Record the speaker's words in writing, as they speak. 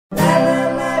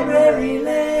library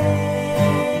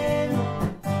lane.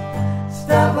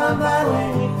 Stop on by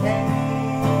when you can.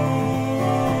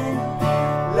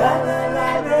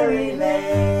 Library lane.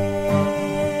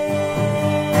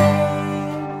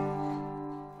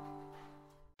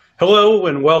 Hello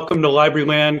and welcome to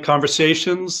Libraryland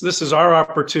Conversations. This is our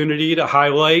opportunity to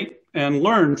highlight and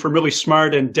learn from really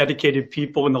smart and dedicated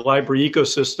people in the library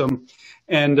ecosystem.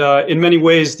 And in many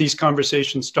ways, these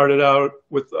conversations started out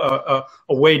with a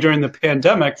way during the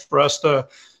pandemic for us to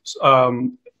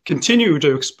continue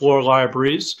to explore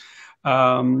libraries.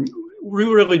 We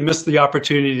really missed the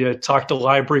opportunity to talk to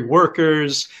library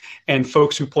workers and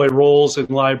folks who play roles in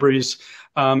libraries,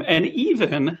 and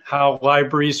even how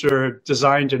libraries are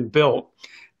designed and built.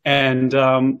 And,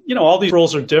 all these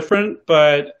roles are different,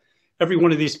 but every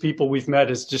one of these people we've met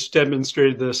has just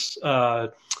demonstrated this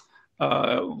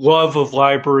love of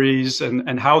libraries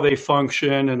and how they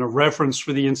function and a reverence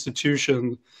for the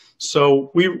institution.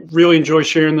 So we really enjoy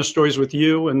sharing the stories with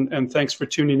you, and thanks for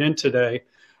tuning in today.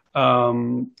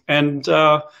 I'll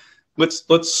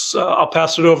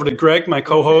pass it over to Greg, my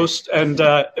co-host. And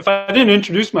if I didn't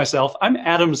introduce myself, I'm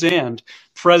Adam Zand,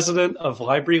 president of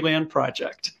Libraryland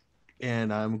Project.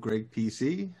 And I'm Greg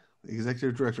PC,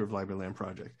 executive director of Libraryland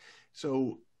Project.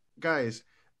 So guys,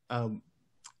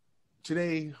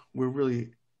 today we're really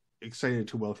excited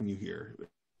to welcome you here.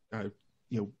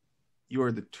 You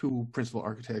are the two principal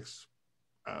architects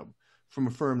from a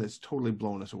firm that's totally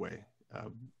blown us away.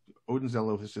 Oudens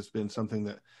Ello has just been something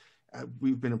that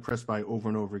we've been impressed by over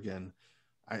and over again.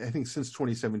 I think since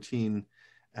 2017,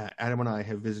 Adam and I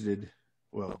have visited,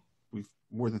 we've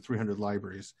more than 300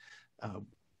 libraries,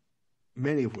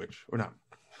 many of which, or not,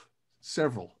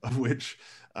 several of which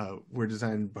were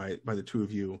designed by the two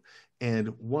of you. And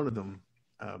one of them,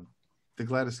 the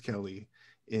Gladys E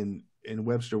in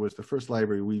Webster, was the first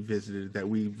library we visited that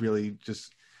we really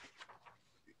just,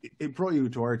 it brought you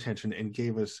to our attention and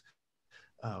gave us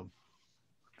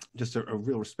just a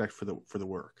real respect for the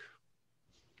work.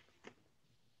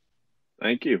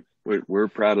 Thank you. We're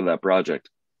proud of that project.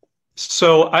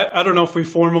 So I don't know if we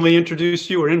formally introduced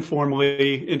you or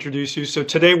informally introduced you. So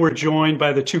today we're joined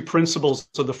by the two principals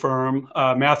of the firm,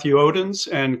 Matthew Oudens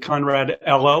and Conrad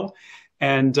Ello.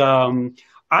 And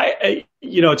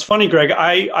it's funny, Greg,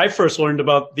 I first learned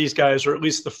about these guys, or at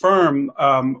least the firm.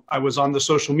 I was on the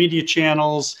social media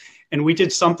channels and we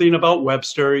did something about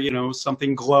Webster,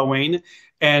 something glowing.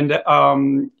 And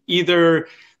either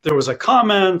there was a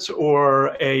comment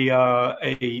or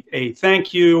a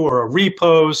thank you or a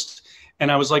repost.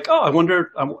 And I was like, I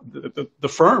wonder, the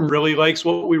firm really likes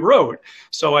what we wrote.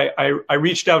 So I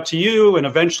reached out to you, and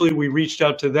eventually we reached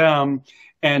out to them.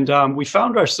 And we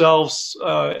found ourselves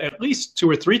at least 2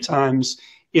 or 3 times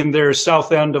in their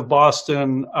South End of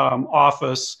Boston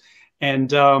office. And,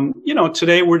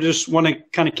 today we just want to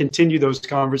kind of continue those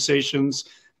conversations,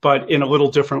 but in a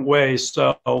little different way.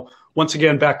 So once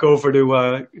again, back over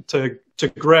to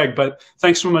Greg, but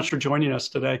thanks so much for joining us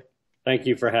today. Thank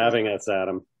you for having us,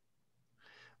 Adam.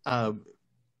 Matt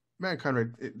and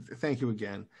Conrad, thank you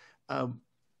again.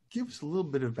 Give us a little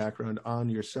bit of background on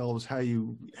yourselves, how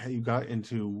you got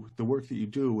into the work that you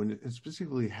do, and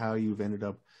specifically how you've ended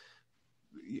up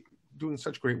doing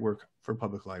such great work for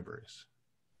public libraries.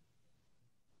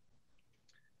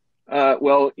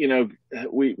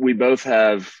 We both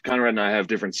have, Conrad and I have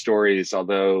different stories,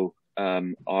 although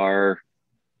our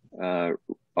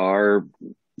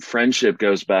friendship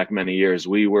goes back many years.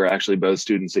 We were actually both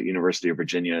students at University of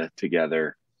Virginia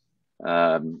together.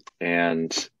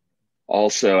 And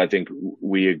also, I think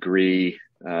we agree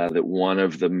that one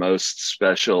of the most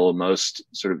special, most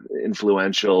sort of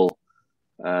influential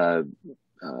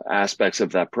aspects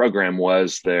of that program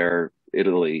was their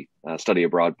Italy study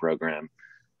abroad program.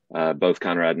 Both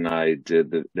Conrad and I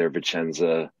did their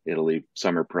Vicenza, Italy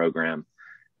summer program.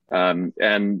 And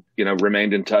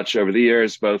remained in touch over the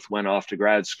years. Both went off to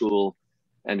grad school,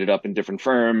 ended up in different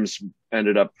firms,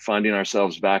 ended up finding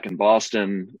ourselves back in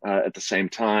Boston at the same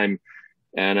time,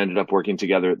 and ended up working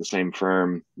together at the same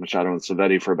firm, Machado and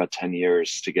Savetti, for about 10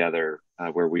 years together,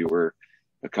 where we were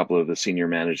a couple of the senior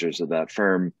managers of that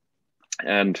firm.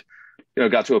 And,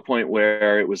 got to a point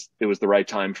where it was the right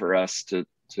time for us to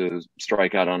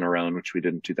strike out on our own, which we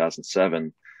did in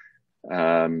 2007.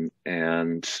 And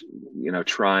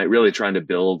trying to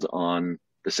build on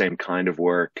the same kind of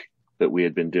work that we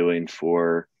had been doing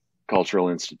for cultural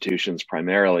institutions,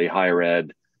 primarily higher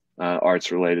ed,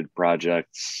 arts related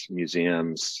projects,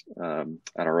 museums, at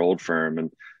our old firm,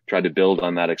 and tried to build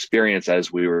on that experience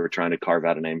as we were trying to carve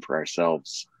out a name for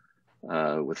ourselves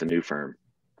with a new firm.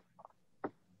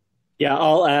 Yeah,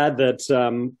 I'll add that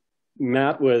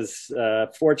Matt was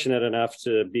fortunate enough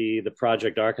to be the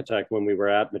project architect when we were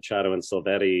at Machado and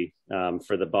Silvetti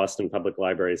for the Boston Public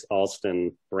Library's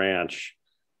Allston branch.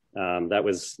 That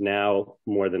was now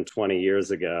more than 20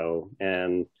 years ago.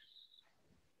 And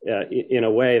in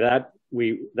a way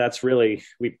we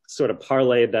sort of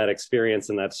parlayed that experience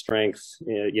and that strength,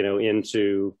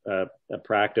 into a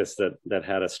practice that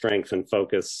had a strength and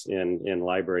focus in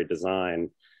library design.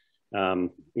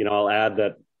 I'll add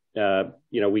that,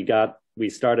 we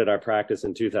started our practice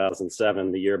in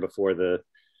 2007, the year before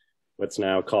what's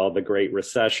now called the Great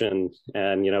Recession.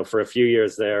 And, for a few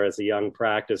years there as a young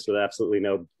practice with absolutely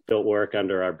no built work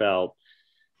under our belt,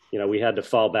 we had to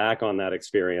fall back on that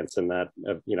experience and that,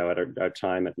 at our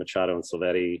time at Machado and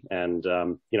Silvetti and,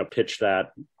 pitch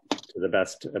that to the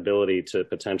best ability to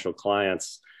potential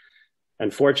clients.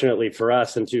 And fortunately for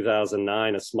us in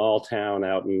 2009, a small town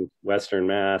out in Western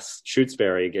Mass,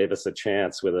 Shutesbury, gave us a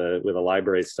chance with a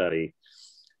library study.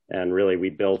 And really we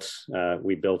built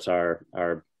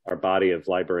our body of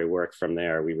library work from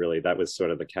there. That was sort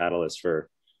of the catalyst for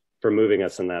moving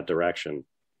us in that direction.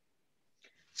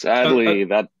 Sadly,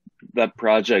 that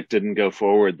project didn't go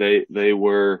forward. They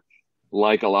were,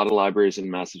 like a lot of libraries in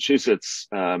Massachusetts,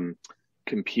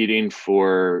 competing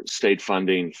for state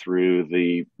funding through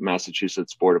the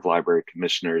Massachusetts Board of Library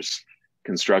Commissioners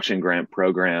construction grant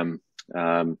program.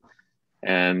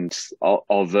 And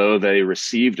although they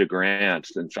received a grant,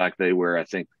 in fact, they were, I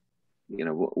think,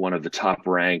 one of the top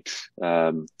ranked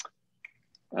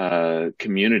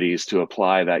communities to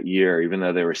apply that year. Even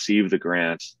though they received the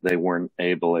grant, they weren't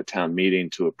able at town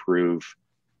meeting to approve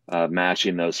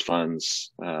matching those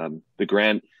funds. The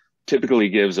grant typically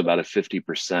gives about a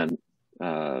 50%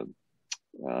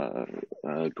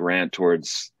 grant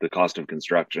towards the cost of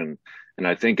construction. And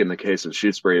I think in the case of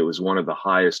Shutesbury, it was one of the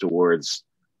highest awards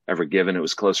ever given. It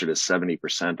was closer to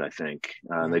 70%, I think.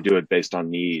 They do it based on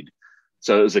need.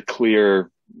 So it was a clear,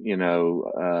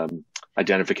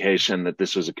 identification that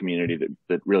this was a community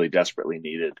that really desperately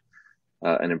needed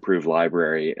an improved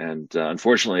library. And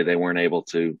unfortunately, they weren't able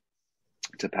to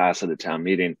pass at a town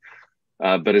meeting.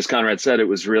 But as Conrad said, it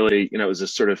was really, it was a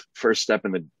sort of first step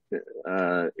in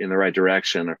the right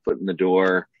direction, our foot in the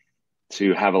door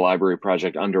to have a library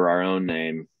project under our own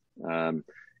name.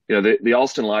 The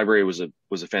Allston Library was a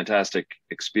fantastic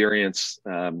experience,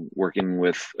 working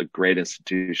with a great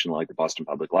institution like the Boston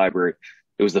Public Library.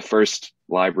 It was the first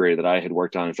library that I had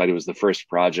worked on. In fact, it was the first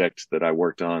project that I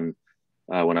worked on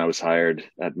when I was hired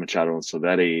at Machado and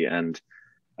Silvetti. And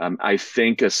I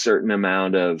think a certain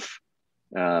amount of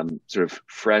sort of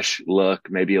fresh look,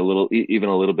 maybe even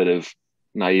a little bit of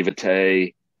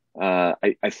naivete, I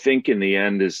think in the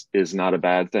end is not a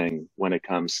bad thing when it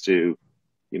comes to,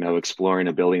 exploring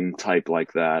a building type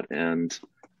like that. And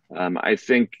I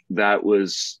think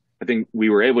we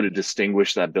were able to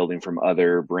distinguish that building from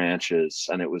other branches,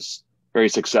 and it was very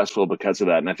successful because of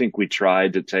that. And I think we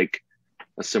tried to take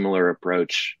a similar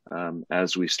approach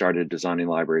as we started designing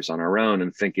libraries on our own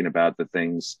and thinking about the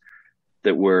things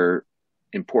that were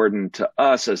important to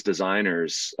us as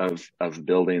designers of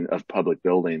public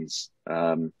buildings,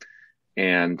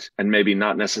 and maybe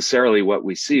not necessarily what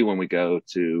we see when we go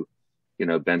to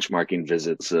benchmarking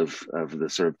visits of the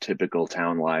sort of typical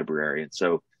town library. And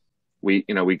so we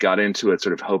got into it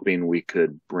sort of hoping we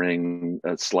could bring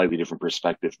a slightly different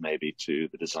perspective maybe to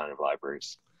the design of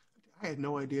libraries. I had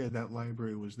no idea that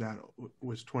library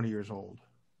was 20 years old.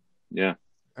 Yeah.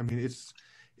 I mean,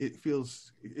 it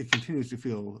continues to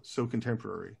feel so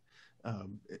contemporary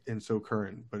and so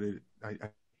current, but I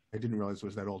didn't realize it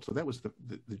was that old. So that was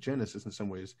the genesis in some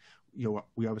ways.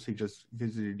 We obviously just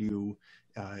visited you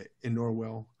in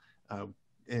Norwell.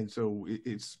 And so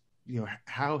it's,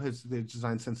 how has the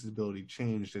design sensibility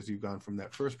changed as you've gone from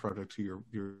that first project to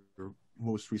your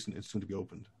most recent and soon to be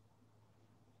opened?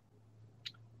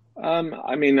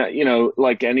 I mean,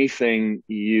 like anything,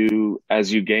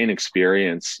 as you gain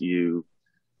experience, the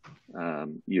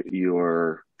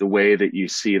way that you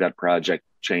see that project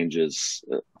changes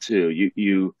too.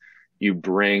 You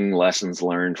bring lessons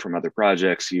learned from other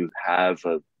projects. You have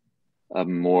a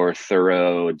more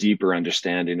thorough, a deeper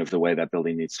understanding of the way that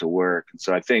building needs to work. And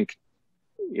so I think,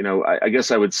 I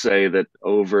guess I would say that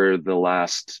over the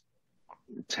last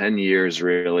 10 years,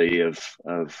 really, of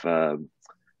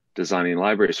designing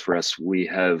libraries for us, we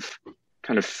have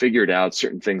kind of figured out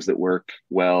certain things that work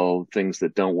well, things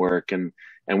that don't work, and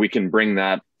we can bring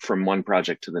that from one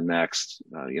project to the next.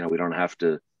 We don't have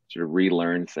to sort of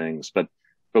relearn things, but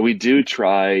we do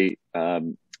try,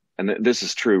 and this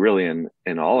is true really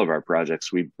in all of our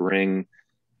projects. We bring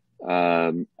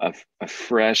a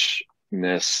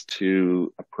freshness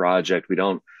to a project. We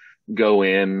don't go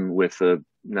in with a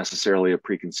necessarily a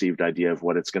preconceived idea of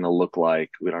what it's going to look like.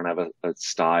 We don't have a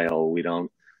style. We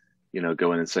don't,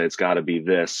 go in and say it's got to be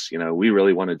this. We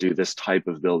really want to do this type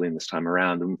of building this time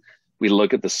around. And we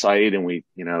look at the site and we,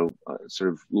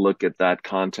 sort of look at that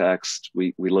context.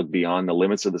 We look beyond the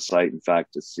limits of the site, in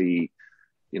fact, to see,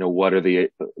 what are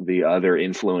the other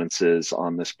influences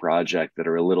on this project that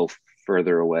are a little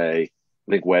further away.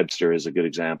 I think Webster is a good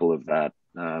example of that.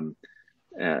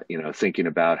 Thinking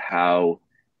about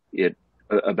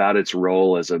about its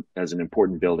role as an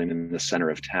important building in the center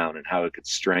of town and how it could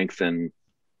strengthen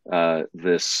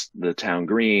the town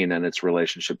green and its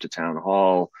relationship to town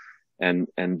hall, and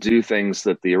do things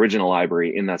that the original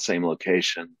library in that same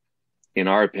location, in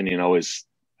our opinion, always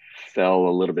fell a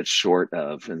little bit short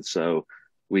of. And so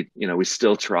we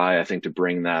still try, I think, to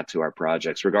bring that to our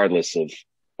projects, regardless of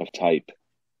type.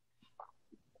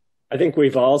 I think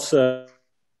we've also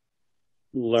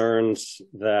learned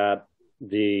that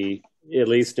at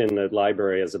least in the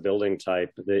library as a building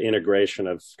type, the integration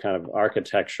of kind of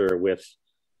architecture with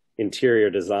interior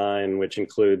design, which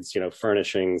includes,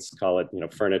 furnishings, call it,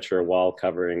 furniture, wall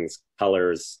coverings,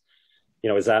 colors,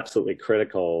 is absolutely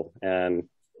critical. And,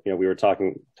 we were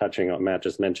touching on, Matt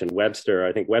just mentioned Webster.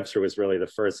 I think Webster was really the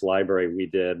first library we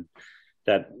did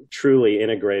that truly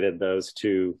integrated those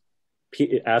two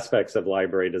aspects of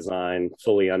library design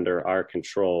fully under our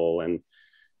control. And,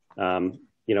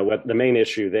 what the main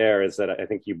issue there is that I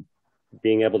think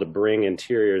being able to bring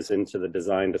interiors into the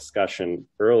design discussion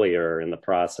earlier in the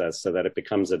process so that it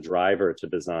becomes a driver to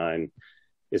design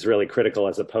is really critical,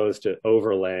 as opposed to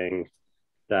overlaying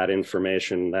that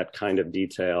information, that kind of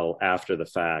detail after the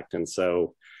fact. And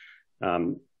so,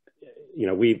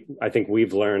 I think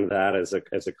we've learned that as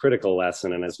a critical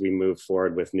lesson. And as we move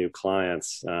forward with new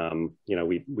clients,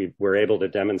 we're able to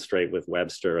demonstrate with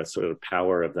Webster a sort of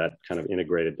power of that kind of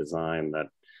integrated design that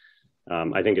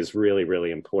I think is really,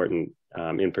 really important,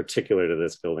 in particular to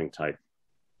this building type.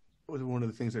 That was one of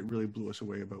the things that really blew us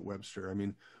away about Webster. I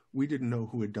mean, we didn't know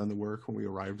who had done the work when we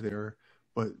arrived there,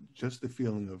 but just the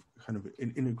feeling of kind of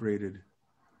an integrated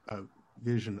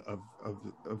vision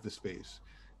of the space,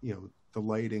 the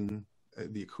lighting,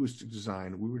 the acoustic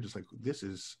design. We were just like, this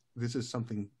is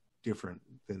something different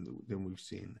than we've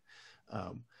seen.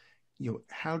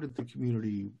 How did the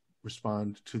community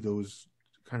respond to those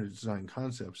kind of design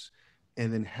concepts?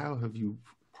 And then how have you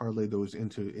parlayed those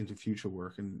into future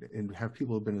work, and have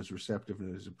people been as receptive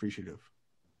and as appreciative?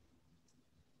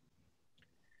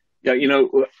 Yeah,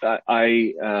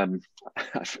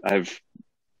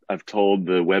 I've told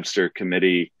the Webster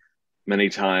committee many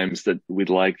times that we'd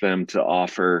like them to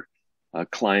offer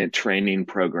client training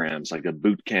programs, like a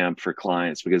boot camp for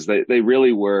clients, because they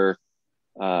really were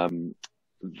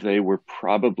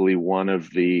probably one of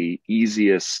the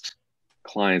easiest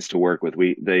clients to work with.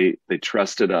 They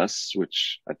trusted us,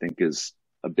 which I think is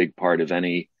a big part of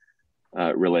any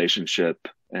relationship,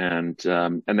 and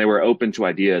they were open to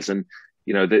ideas. And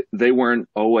they weren't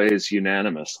always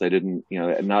unanimous. They didn't,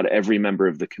 not every member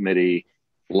of the committee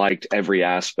liked every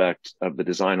aspect of the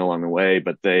design along the way,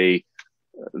 but they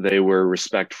were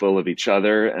respectful of each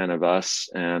other and of us.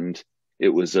 And it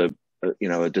was a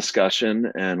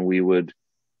discussion, and we would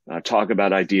talk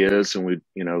about ideas, and we'd,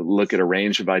 look at a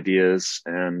range of ideas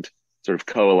and sort of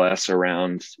coalesce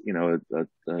around, a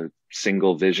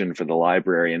single vision for the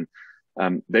library. And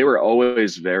they were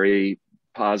always very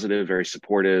positive, very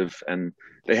supportive, and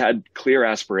they had clear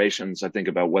aspirations, I think,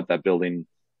 about what that building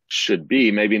should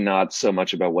be. Maybe not so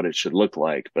much about what it should look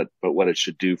like, but what it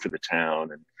should do for the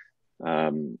town,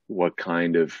 and what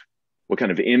kind of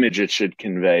image it should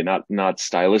convey. Not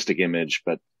stylistic image,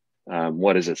 but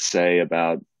what does it say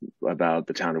about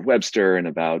the town of Webster, and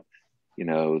about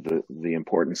the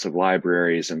importance of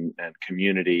libraries and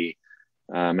community.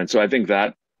 And so I think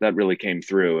that really came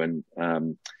through,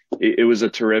 and it was a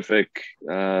terrific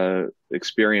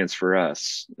experience for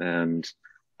us. And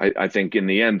I think in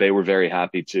the end, they were very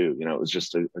happy too. It was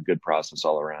just a good process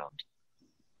all around.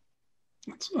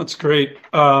 That's great.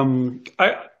 We've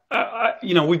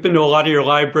been to a lot of your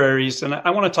libraries, and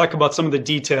I want to talk about some of the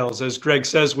details. As Greg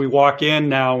says, we walk in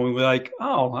now and we're like,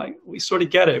 we sort of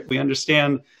get it. We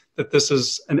understand that this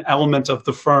is an element of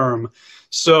the firm.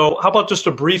 So how about just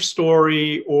a brief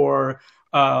story or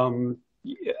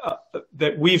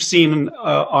that we've seen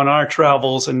on our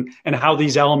travels, and how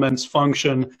these elements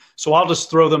function. So I'll just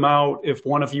throw them out if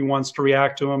one of you wants to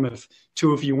react to them. If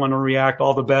two of you want to react,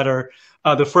 all the better.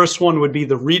 The first one would be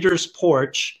the Reader's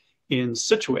Porch in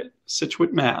Scituate,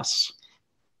 Mass.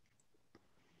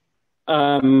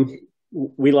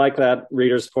 we like that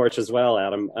reader's porch as well,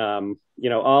 Adam.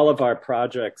 All of our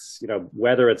projects,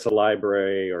 whether it's a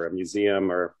library or a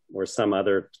museum or some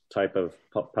other type of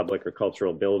public or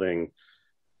cultural building,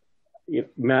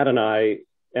 Matt and I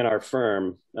and our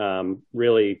firm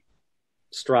really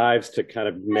strives to kind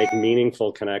of make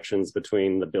meaningful connections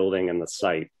between the building and the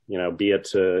site, be it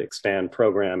to expand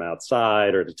program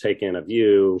outside or to take in a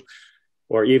view,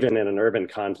 or even in an urban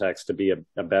context to be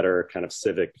a better kind of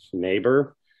civic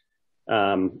neighbor.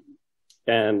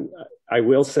 And I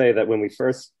will say that when we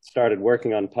first started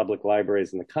working on public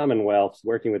libraries in the Commonwealth,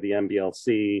 working with the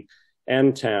MBLC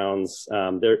and towns,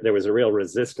 there was a real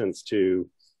resistance to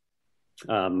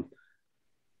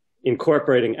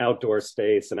incorporating outdoor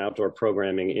space and outdoor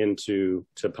programming into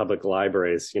public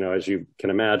libraries. As you can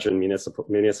imagine,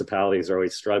 municipalities are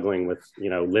always struggling with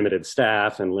limited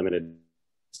staff and limited.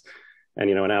 And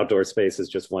an outdoor space is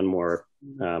just one more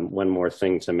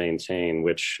thing to maintain,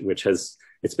 which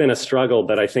it's been a struggle,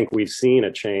 but I think we've seen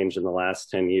a change in the last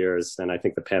 10 years, and I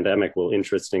think the pandemic will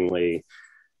interestingly,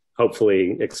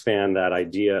 hopefully, expand that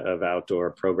idea of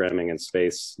outdoor programming and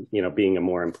space, being a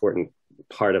more important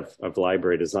part of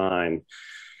library design.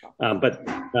 But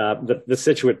the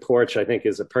Scituate porch, I think,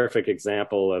 is a perfect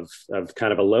example of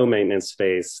kind of a low maintenance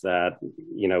space that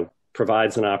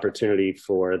provides an opportunity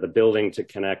for the building to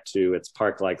connect to its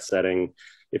park-like setting.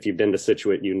 If you've been to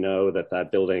Scituate, that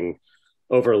building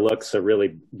overlooks a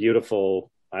really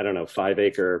beautiful,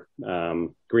 5-acre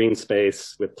green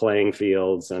space with playing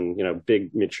fields and,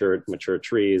 big mature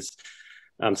trees.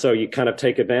 So you kind of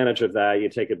take advantage of that. You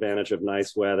take advantage of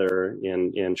nice weather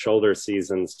in shoulder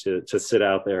seasons to sit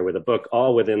out there with a book,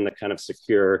 all within the kind of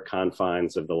secure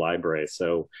confines of the library.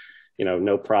 So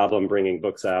no problem bringing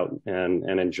books out and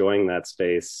enjoying that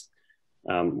space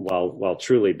while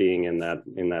truly being in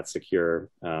that secure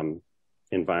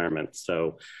environment.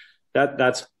 So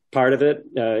that's part of it.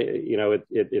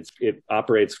 It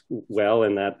operates well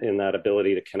in that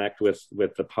ability to connect with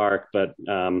the park. But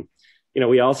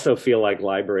we also feel like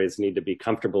libraries need to be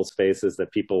comfortable spaces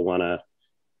that people want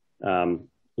to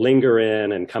linger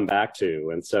in and come back to.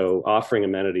 And so offering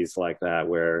amenities like that,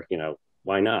 where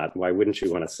why not? Why wouldn't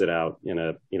you want to sit out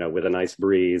with a nice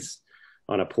breeze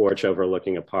on a porch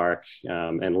overlooking a park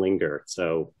and linger?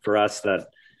 So for us,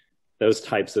 those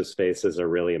types of spaces are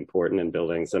really important in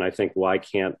buildings. And I think, why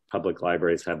can't public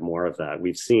libraries have more of that?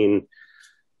 We've seen,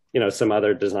 some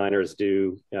other designers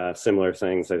do similar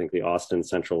things. I think the Austin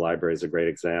Central Library is a great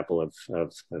example of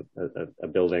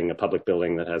a public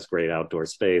building that has great outdoor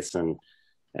space. And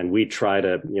we try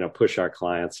to, push our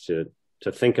clients to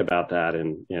think about that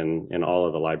in all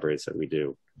of the libraries that we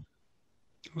do.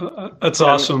 That's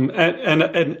awesome.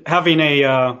 And having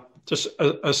just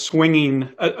a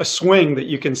swing that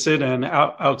you can sit in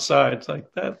outside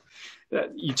like that.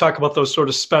 You talk about those sort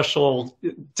of special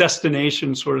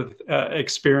destination sort of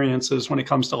experiences when it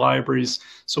comes to libraries.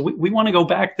 So we want to go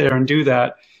back there and do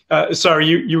that. Sorry,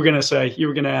 you were going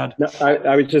to add. No,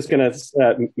 I was just going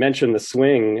to mention the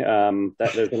swing.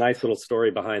 That there's a nice little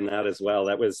story behind that as well.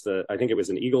 That was I think it was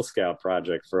an Eagle Scout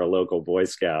project for a local Boy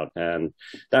Scout, and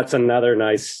that's another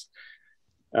nice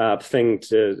thing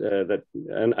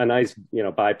a nice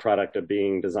byproduct of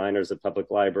being designers of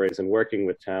public libraries and working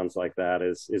with towns like that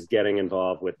is getting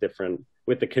involved with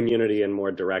the community in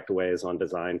more direct ways on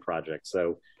design projects.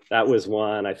 So that was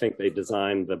one. I think they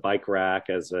designed the bike rack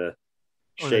as a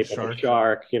shape of a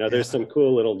shark. There's some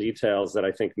cool little details that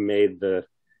I think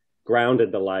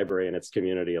grounded the library and its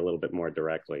community a little bit more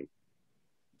directly.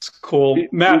 It's cool.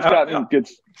 Matt,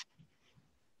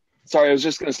 Sorry, I was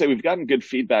just going to say, we've gotten good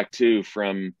feedback too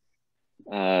from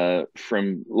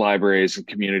libraries and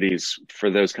communities for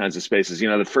those kinds of spaces.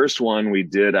 The first one we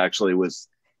did actually was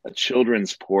a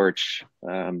children's porch,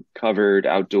 covered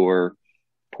outdoor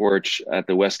porch at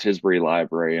the West Tisbury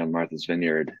Library on Martha's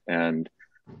Vineyard. And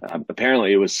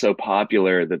apparently it was so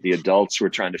popular that the adults were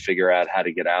trying to figure out how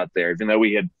to get out there, even though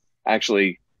we had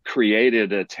actually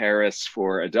created a terrace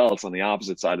for adults on the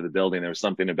opposite side of the building. There was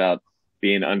something about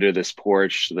being under this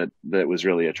porch that was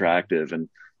really attractive. And,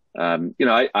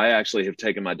 I actually have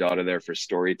taken my daughter there for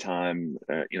story time.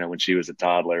 When she was a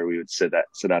toddler, we would sit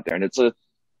out there, and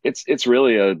it's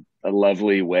really a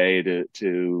lovely way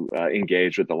to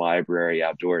engage with the library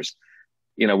outdoors.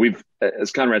 We've,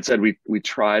 as Conrad said, we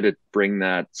try to bring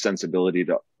that sensibility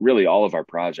to really all of our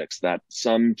projects, that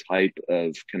some type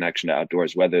of connection to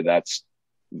outdoors, whether that's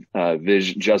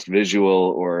just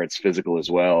visual or it's physical as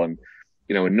well. And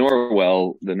in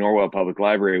Norwell, the Norwell Public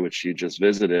Library, which you just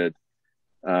visited,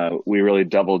 we really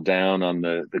doubled down on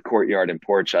the courtyard and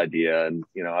porch idea. And,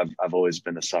 I've always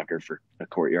been a sucker for a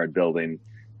courtyard building.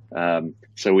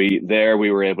 So we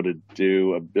were able to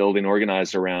do a building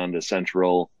organized around a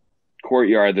central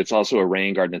courtyard that's also a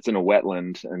rain garden. It's in a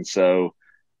wetland, and so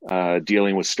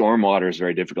dealing with stormwater is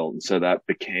very difficult. And so that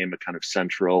became a kind of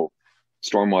central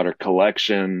stormwater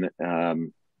collection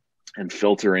and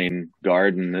filtering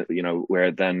garden, where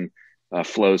it then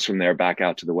flows from there back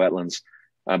out to the wetlands.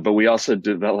 But we also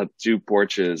developed two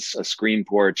porches, a screen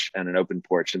porch and an open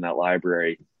porch in that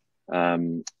library.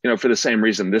 For the same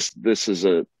reason,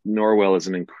 Norwell is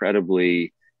an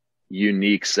incredibly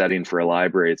unique setting for a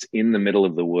library. It's in the middle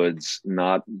of the woods,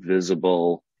 not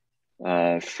visible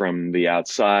from the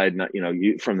outside,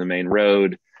 from the main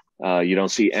road. You don't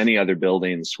see any other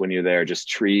buildings when you're there, just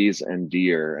trees and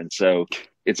deer. And so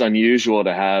it's unusual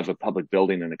to have a public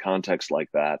building in a context like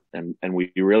that. And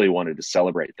we really wanted to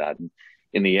celebrate that. And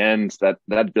in the end,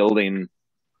 that building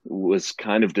was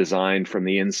kind of designed from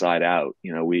the inside out.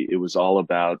 It was all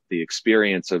about the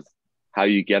experience of how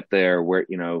you get there, where,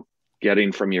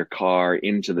 getting from your car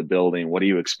into the building. What do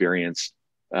you experience?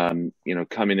 Coming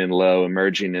in low,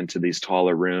 emerging into these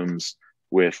taller rooms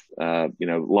with,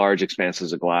 large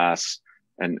expanses of glass,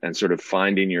 and sort of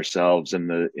finding yourselves in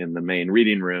the main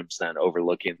reading rooms, then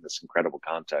overlooking this incredible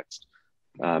context.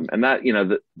 And that,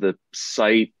 the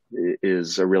site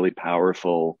is a really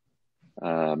powerful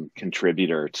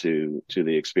contributor to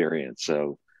the experience.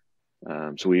 So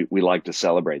we like to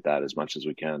celebrate that as much as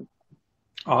we can.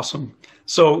 Awesome.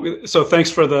 So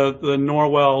thanks for the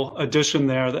Norwell addition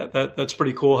there. That's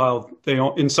pretty cool how they,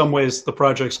 in some ways, the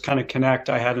projects kind of connect.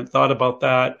 I hadn't thought about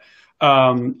that.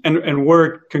 And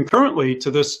we're concurrently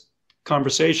to this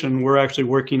conversation, we're actually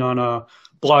working on a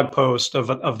blog post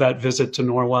of that visit to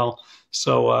Norwell.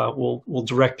 So we'll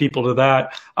direct people to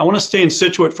that. I want to stay in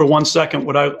Scituate for 1 second.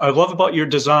 What I love about your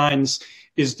designs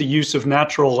is the use of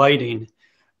natural lighting.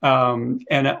 And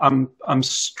I'm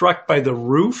struck by the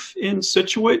roof in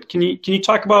Scituate. Can you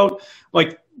talk about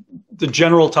like the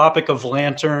general topic of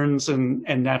lanterns and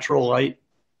natural light?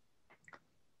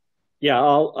 Yeah,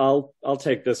 I'll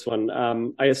take this one.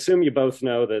 I assume you both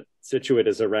know that Scituate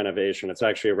is a renovation. It's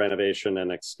actually a renovation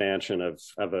and expansion of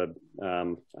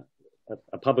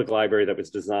a public library that was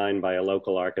designed by a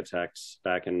local architect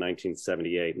back in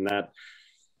 1978. And that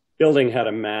building had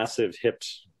a massive hipped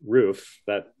roof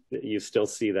that you still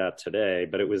see that today,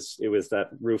 but it was that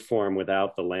roof form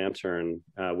without the lantern,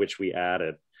 which we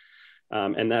added.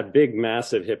 And that big,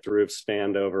 massive hipped roof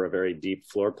spanned over a very deep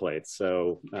floor plate.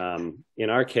 So in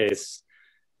our case,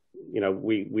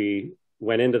 we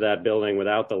went into that building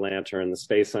without the lantern. The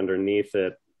space underneath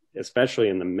it, especially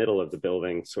in the middle of the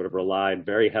building, sort of relied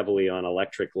very heavily on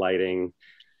electric lighting.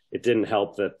 It didn't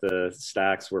help that the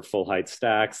stacks were full height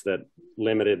stacks that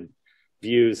limited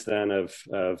views then of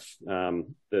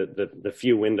the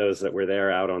few windows that were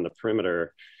there out on the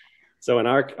perimeter. So in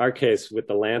our case with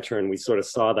the lantern, we sort of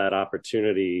saw that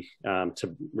opportunity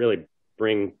to really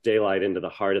bring daylight into the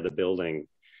heart of the building.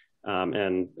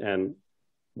 And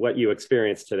what you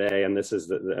experience today, and this is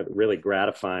really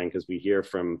gratifying because we hear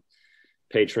from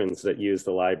patrons that use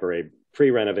the library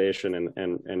pre-renovation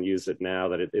and use it now,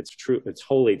 that it's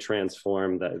wholly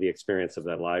transformed the experience of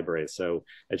that library. So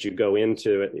as you go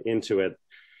into it,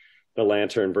 the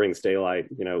lantern brings daylight,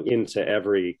 into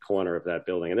every corner of that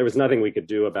building. And there was nothing we could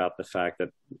do about the fact that,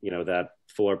 that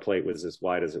floor plate was as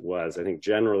wide as it was. I think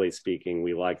generally speaking,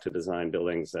 we like to design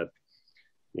buildings that,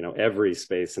 every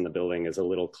space in the building is a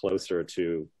little closer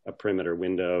to a perimeter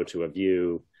window, to a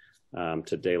view,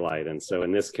 to daylight. And so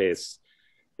in this case,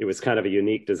 it was kind of a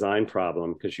unique design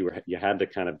problem because you had to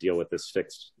kind of deal with this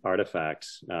fixed artifact,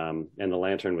 and the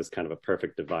lantern was kind of a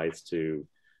perfect device to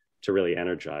really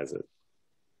energize it.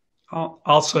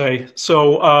 I'll say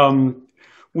so.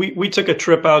 We took a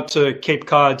trip out to Cape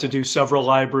Cod to do several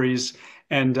libraries,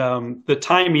 and the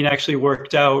timing actually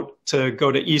worked out to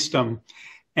go to Eastham,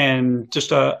 and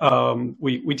just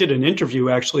we did an interview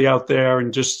actually out there,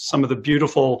 and just some of the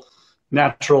beautiful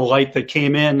natural light that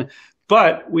came in.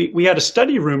 But we had a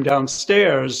study room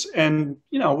downstairs, and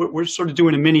we're sort of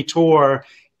doing a mini tour,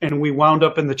 and we wound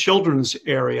up in the children's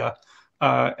area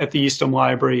at the Eastham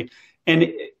Library.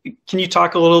 And can you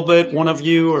talk a little bit, one of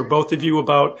you or both of you,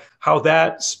 about how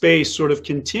that space sort of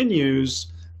continues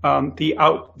the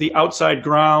outside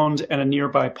ground and a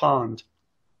nearby pond?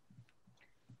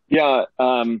 Yeah.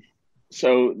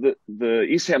 So the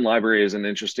Eastham Library is an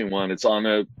interesting one. It's on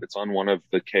one of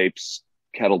the Cape's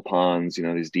kettle ponds,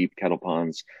 these deep kettle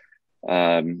ponds.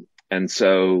 And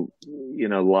so,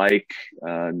 like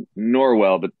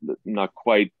Norwell, but not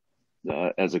quite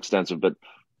as extensive, but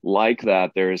like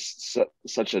that, there's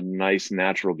such a nice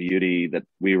natural beauty that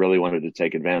we really wanted to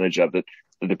take advantage of that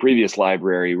the previous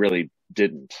library really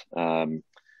didn't.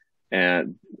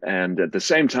 and at the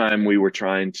same time, we were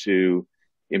trying to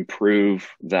improve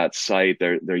that site.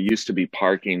 There used to be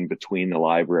parking between the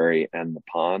library and the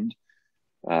pond.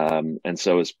 And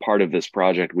so as part of this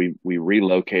project, we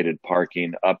relocated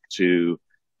parking up to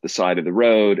the side of the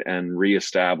road and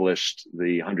reestablished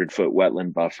the 100-foot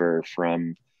wetland buffer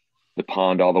from the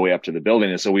pond all the way up to the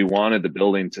building. And so we wanted the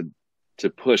building to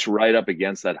push right up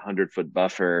against that 100-foot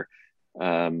buffer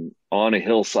on a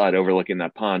hillside overlooking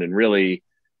that pond, and really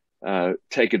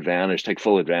take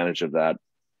full advantage of that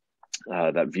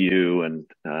view and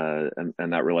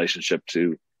that relationship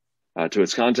to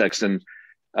its context. And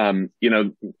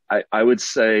I would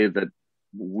say that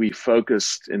we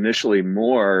focused initially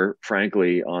more,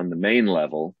 frankly, on the main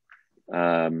level,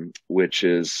 which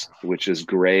is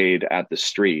grade at the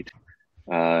street.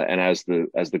 And as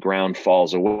the ground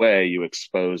falls away, you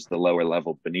expose the lower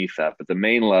level beneath that. But the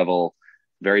main level,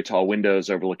 very tall windows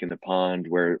overlooking the pond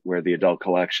where the adult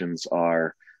collections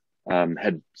are,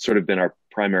 had sort of been our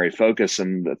primary focus.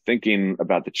 And the thinking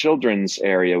about the children's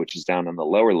area, which is down on the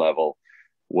lower level,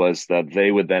 was that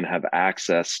they would then have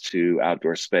access to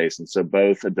outdoor space. And so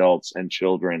both adults and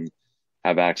children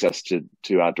have access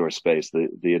to outdoor space.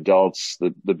 The adults,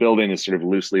 the building is sort of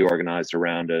loosely organized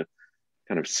around a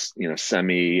kind of,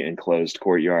 semi-enclosed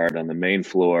courtyard on the main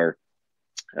floor.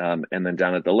 And then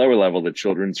down at the lower level, the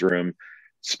children's room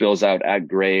spills out at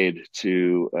grade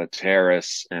to a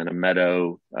terrace and a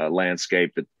meadow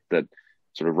landscape that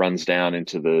sort of runs down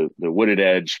into the wooded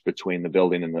edge between the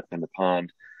building and the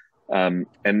pond.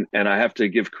 And I have to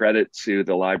give credit to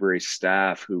the library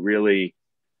staff, who really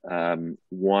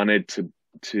wanted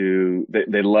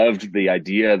they loved the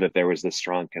idea that there was this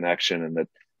strong connection, and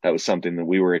that was something that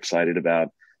we were excited about.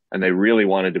 And they really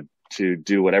wanted to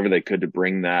do whatever they could to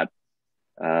bring that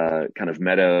kind of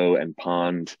meadow and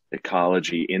pond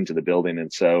ecology into the building.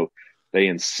 And so they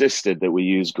insisted that we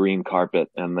use green carpet,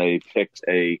 and they picked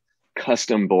a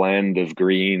custom blend of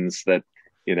greens that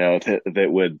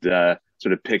would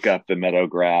sort of pick up the meadow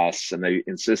grass, and they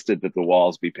insisted that the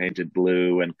walls be painted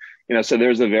blue. And, so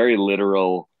there's a very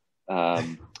literal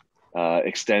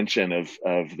extension of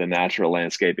the natural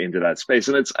landscape into that space.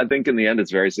 And I think in the end,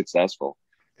 it's very successful.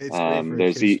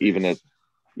 There's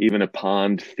even a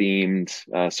pond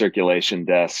themed circulation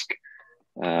desk.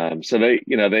 So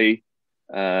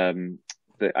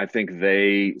I think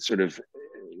they sort of,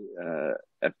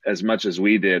 as much as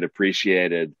we did,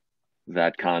 appreciated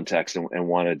that context and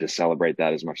wanted to celebrate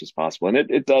that as much as possible. And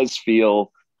it does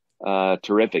feel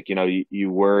terrific.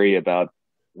 You worry about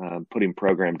putting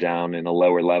program down in a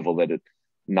lower level that it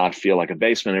not feel like a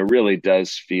basement. It really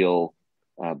does feel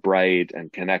bright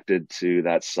and connected to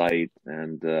that site.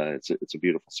 And it's a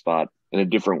beautiful spot in a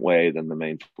different way than the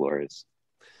main floor is.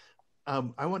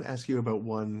 I want to ask you about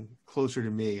one closer to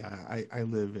me. I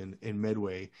live in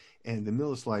Medway, and the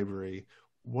Millis Library.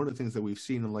 One of the things that we've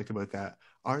seen and liked about that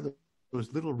are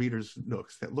those little readers'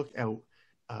 nooks that look out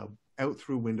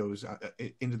through windows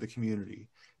into the community.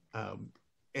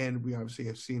 And we obviously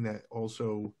have seen that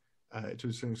also to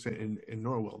a certain extent in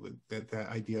Norwell, that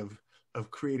idea of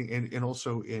creating, and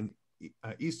also in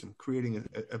Eastham, creating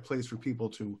a place for people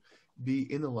to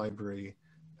be in the library,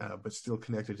 but still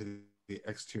connected to the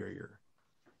exterior.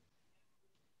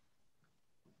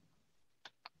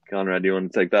 Conrad, do you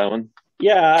want to take that one?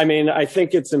 Yeah, I mean, I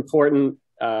think it's important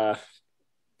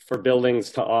for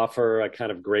buildings to offer a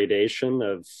kind of gradation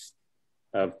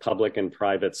of public and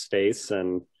private space,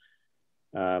 and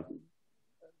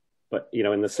but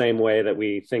in the same way that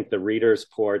we think the reader's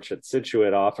porch at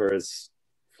Scituate offers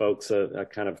folks a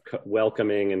kind of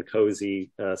welcoming and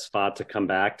cozy spot to come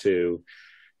back to,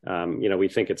 we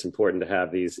think it's important to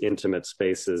have these intimate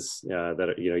spaces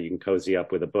that you can cozy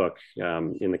up with a book.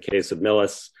 In the case of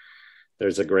Millis,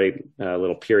 there's a great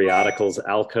little periodicals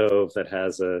alcove that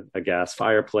has a gas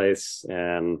fireplace,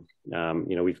 and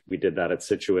we did that at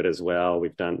Scituate as well. We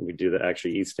do that.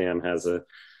 Actually, Eastham has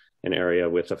an area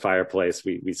with a fireplace.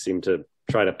 We seem to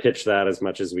try to pitch that as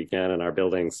much as we can in our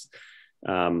buildings.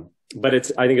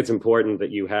 But I think it's important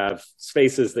that you have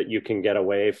spaces that you can get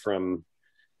away from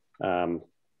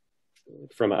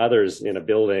others in a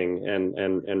building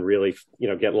and really,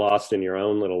 get lost in your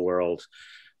own little world.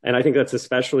 And I think that's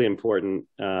especially important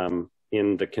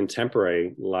in the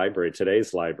contemporary library,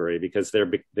 today's library, because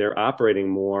they're operating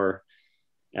more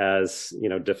as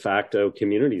de facto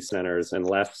community centers and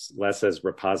less as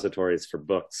repositories for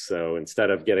books. So instead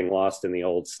of getting lost in the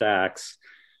old stacks,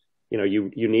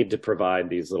 you need to provide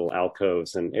these little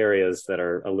alcoves and areas that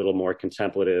are a little more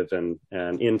contemplative and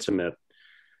intimate,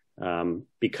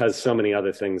 because so many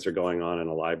other things are going on in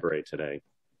a library today.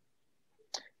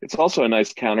 It's also a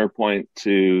nice counterpoint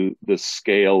to the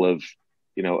scale of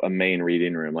a main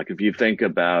reading room. Like if you think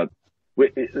about,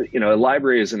 a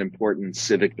library is an important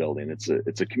civic building. It's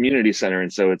a community center,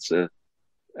 and so it's a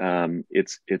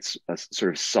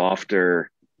sort of softer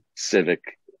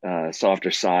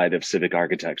side of civic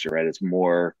architecture, right? It's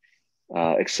more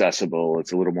accessible.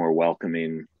 It's a little more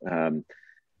welcoming.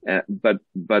 But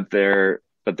there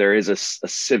is a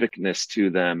civicness to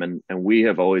them, and we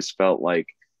have always felt like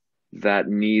that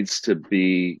needs to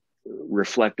be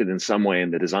reflected in some way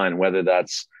in the design, whether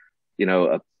that's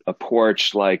a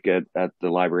porch like at the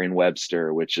library in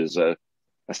Webster, which is a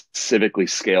civically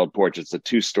scaled porch. It's a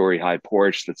 2-story high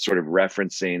porch that's sort of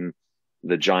referencing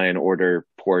the giant order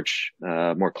porch,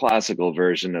 more classical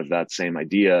version of that same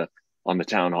idea on the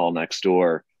town hall next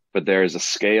door. But there is a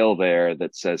scale there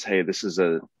that says, hey, this is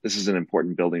an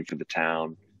important building for the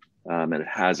town, and it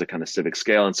has a kind of civic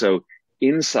scale. And so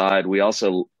inside, we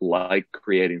also like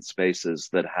creating spaces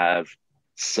that have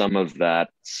some of that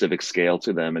civic scale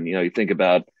to them. And, you think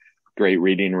about great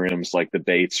reading rooms like the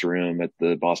Bates Room at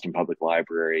the Boston Public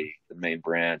Library, the main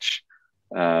branch.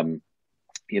 And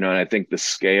I think the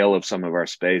scale of some of our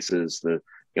spaces,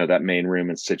 that main room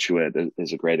in Scituate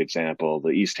is a great example. The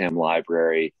Eastham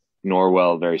Library,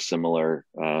 Norwell, very similar.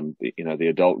 The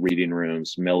adult reading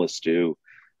rooms, Millistu,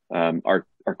 are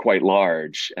quite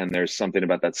large, and there's something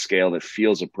about that scale that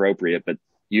feels appropriate, but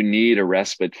you need a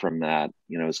respite from that.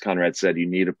 As Conrad said, you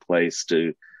need a place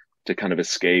to kind of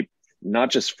escape,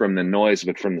 not just from the noise,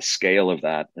 but from the scale of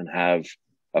that, and have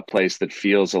a place that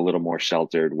feels a little more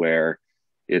sheltered, where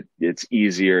it's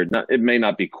easier. It may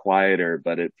not be quieter,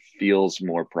 but it feels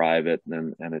more private,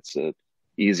 and it's a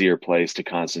easier place to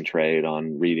concentrate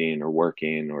on reading or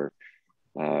working or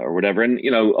whatever. And,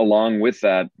 along with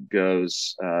that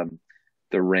goes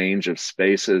the range of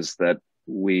spaces that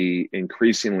we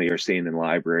increasingly are seeing in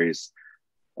libraries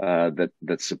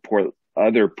that support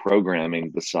other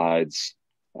programming besides,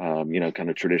 kind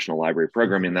of traditional library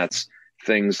programming. That's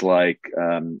things like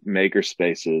maker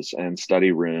spaces and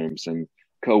study rooms and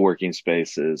co-working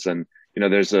spaces. And,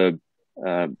 there's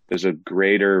a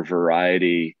greater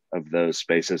variety of those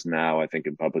spaces now, I think,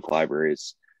 in public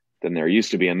libraries than there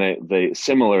used to be. And they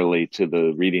similarly to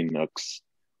the reading nooks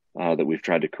that we've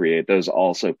tried to create, those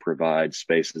also provide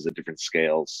spaces at different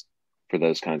scales for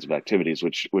those kinds of activities,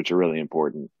 which are really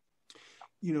important.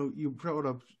 You brought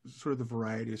up sort of the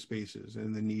variety of spaces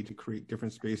and the need to create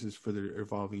different spaces for their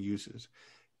evolving uses.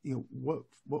 What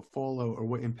fallout or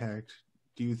what impact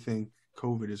do you think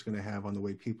COVID is going to have on the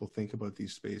way people think about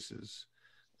these spaces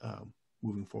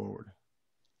moving forward?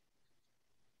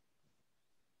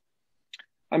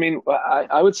 I mean,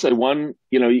 I would say one,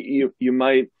 you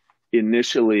might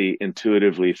initially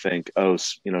intuitively think, oh,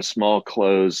 small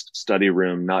closed study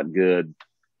room, not good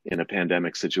in a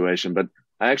pandemic situation. But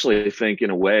I actually think in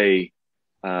a way,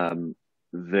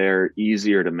 they're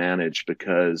easier to manage,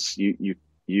 because if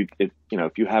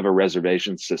you have a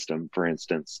reservation system, for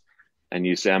instance, and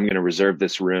you say, I'm going to reserve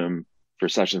this room for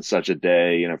such and such a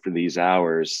day, for these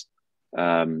hours,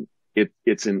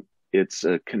 it's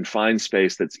a confined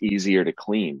space that's easier to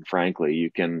clean. Frankly, you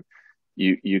can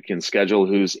schedule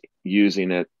who's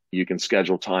using it. You can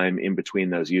schedule time in between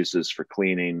those uses for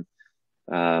cleaning.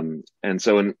 And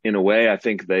so in a way, I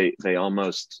think they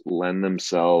almost lend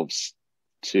themselves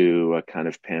to a kind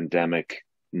of pandemic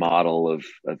model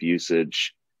of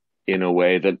usage in a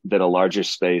way that a larger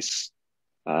space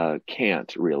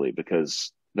can't really,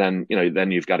 because then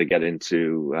you've got to get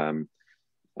into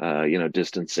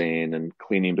distancing, and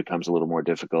cleaning becomes a little more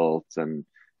difficult, and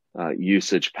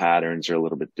usage patterns are a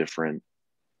little bit different.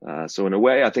 So in a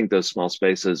way, I think those small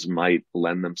spaces might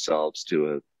lend themselves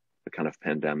to a kind of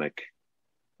pandemic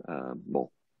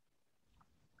mold.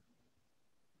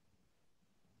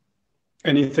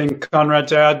 Anything, Conrad,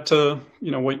 to add to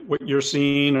what you're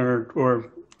seeing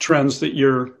or trends that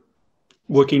you're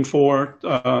looking for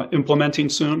implementing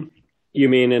soon? You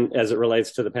mean as it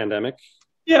relates to the pandemic?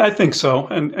 Yeah, I think so,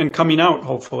 and coming out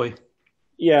hopefully.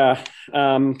 Yeah,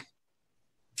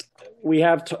 we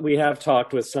have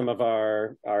talked with some of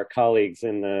our colleagues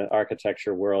in the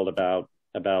architecture world about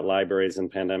libraries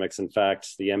and pandemics. In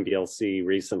fact, the MBLC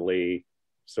recently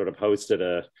sort of hosted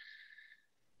a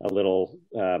little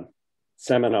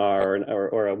seminar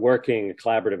or a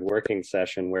collaborative working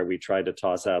session where we tried to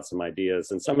toss out some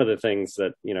ideas. And some of the things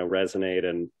that resonate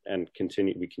and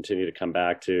we continue to come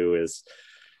back to is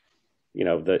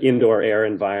the indoor air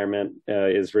environment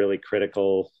is really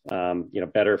critical.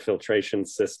 Better filtration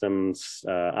systems,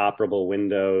 operable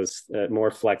windows,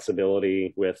 more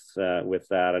flexibility with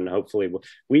that, and hopefully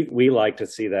we like to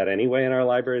see that anyway in our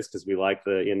libraries, because we like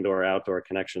the indoor-outdoor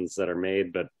connections that are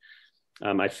made. But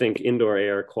I think indoor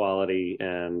air quality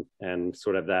and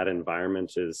sort of that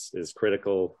environment is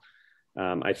critical.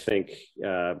 I think,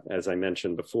 as I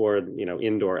mentioned before,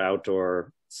 indoor,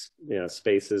 outdoor,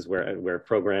 spaces where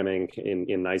programming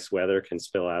in nice weather can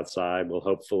spill outside will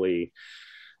hopefully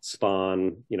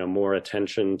spawn, more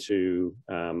attention to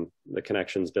the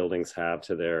connections buildings have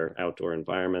to their outdoor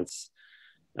environments.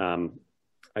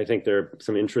 I think there are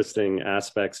some interesting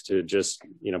aspects to just,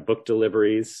 book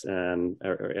deliveries and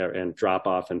drop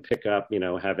off and pick up,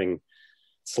 having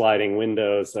sliding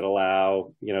windows that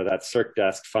allow, that circ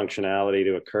desk functionality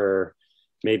to occur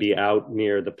maybe out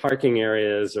near the parking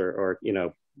areas or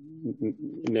in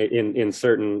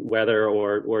certain weather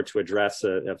or to address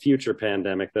a future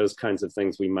pandemic, those kinds of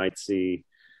things we might see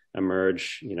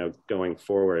emerge, going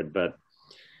forward. But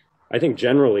I think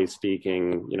generally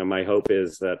speaking, my hope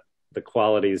is that the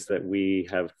qualities that we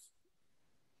have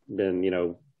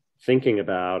been, thinking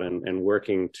about and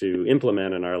working to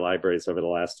implement in our libraries over the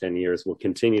last 10 years will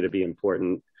continue to be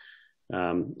important,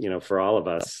 for all of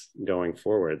us going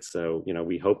forward. So,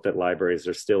 we hope that libraries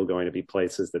are still going to be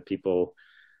places that people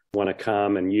want to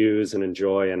come and use and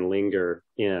enjoy and linger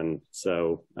in.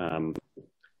 So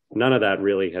none of that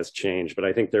really has changed, but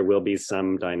I think there will be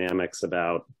some dynamics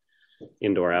about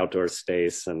indoor outdoor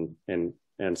space and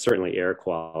certainly air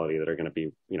quality that are going to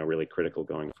be, really critical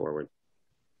going forward.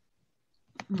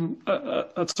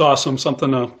 That's awesome.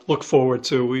 Something to look forward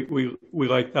to. We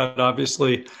like that,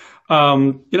 obviously.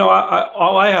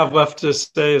 All I have left to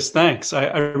say is thanks.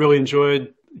 I really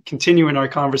enjoyed continuing our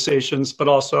conversations, but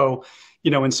also,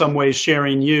 in some ways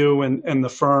sharing you and the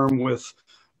firm with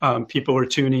people who are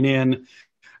tuning in.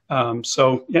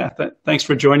 So yeah, thanks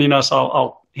for joining us.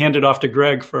 I'll hand it off to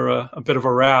Greg for a bit of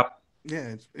a wrap.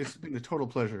 Yeah, it's been a total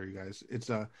pleasure, you guys. It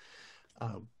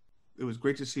was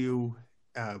great to see you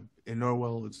in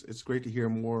Norwell. It's great to hear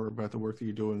more about the work that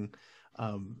you're doing.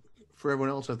 For everyone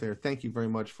else out there, thank you very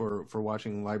much for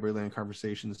watching Libraryland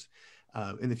Conversations.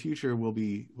 In the future, we'll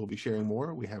be sharing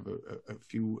more. We have a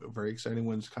few very exciting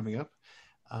ones coming up.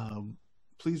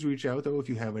 Please reach out, though, if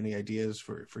you have any ideas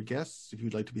for guests. If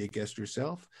you'd like to be a guest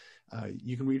yourself,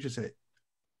 you can reach us at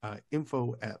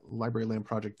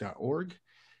info@librarylandproject.org,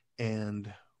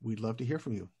 and we'd love to hear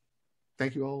from you.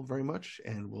 Thank you all very much,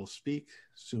 and we'll speak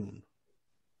soon.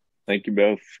 Thank you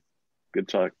both. Good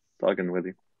talking with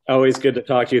you. Always good to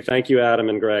talk to you. Thank you, Adam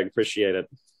and Greg. Appreciate it.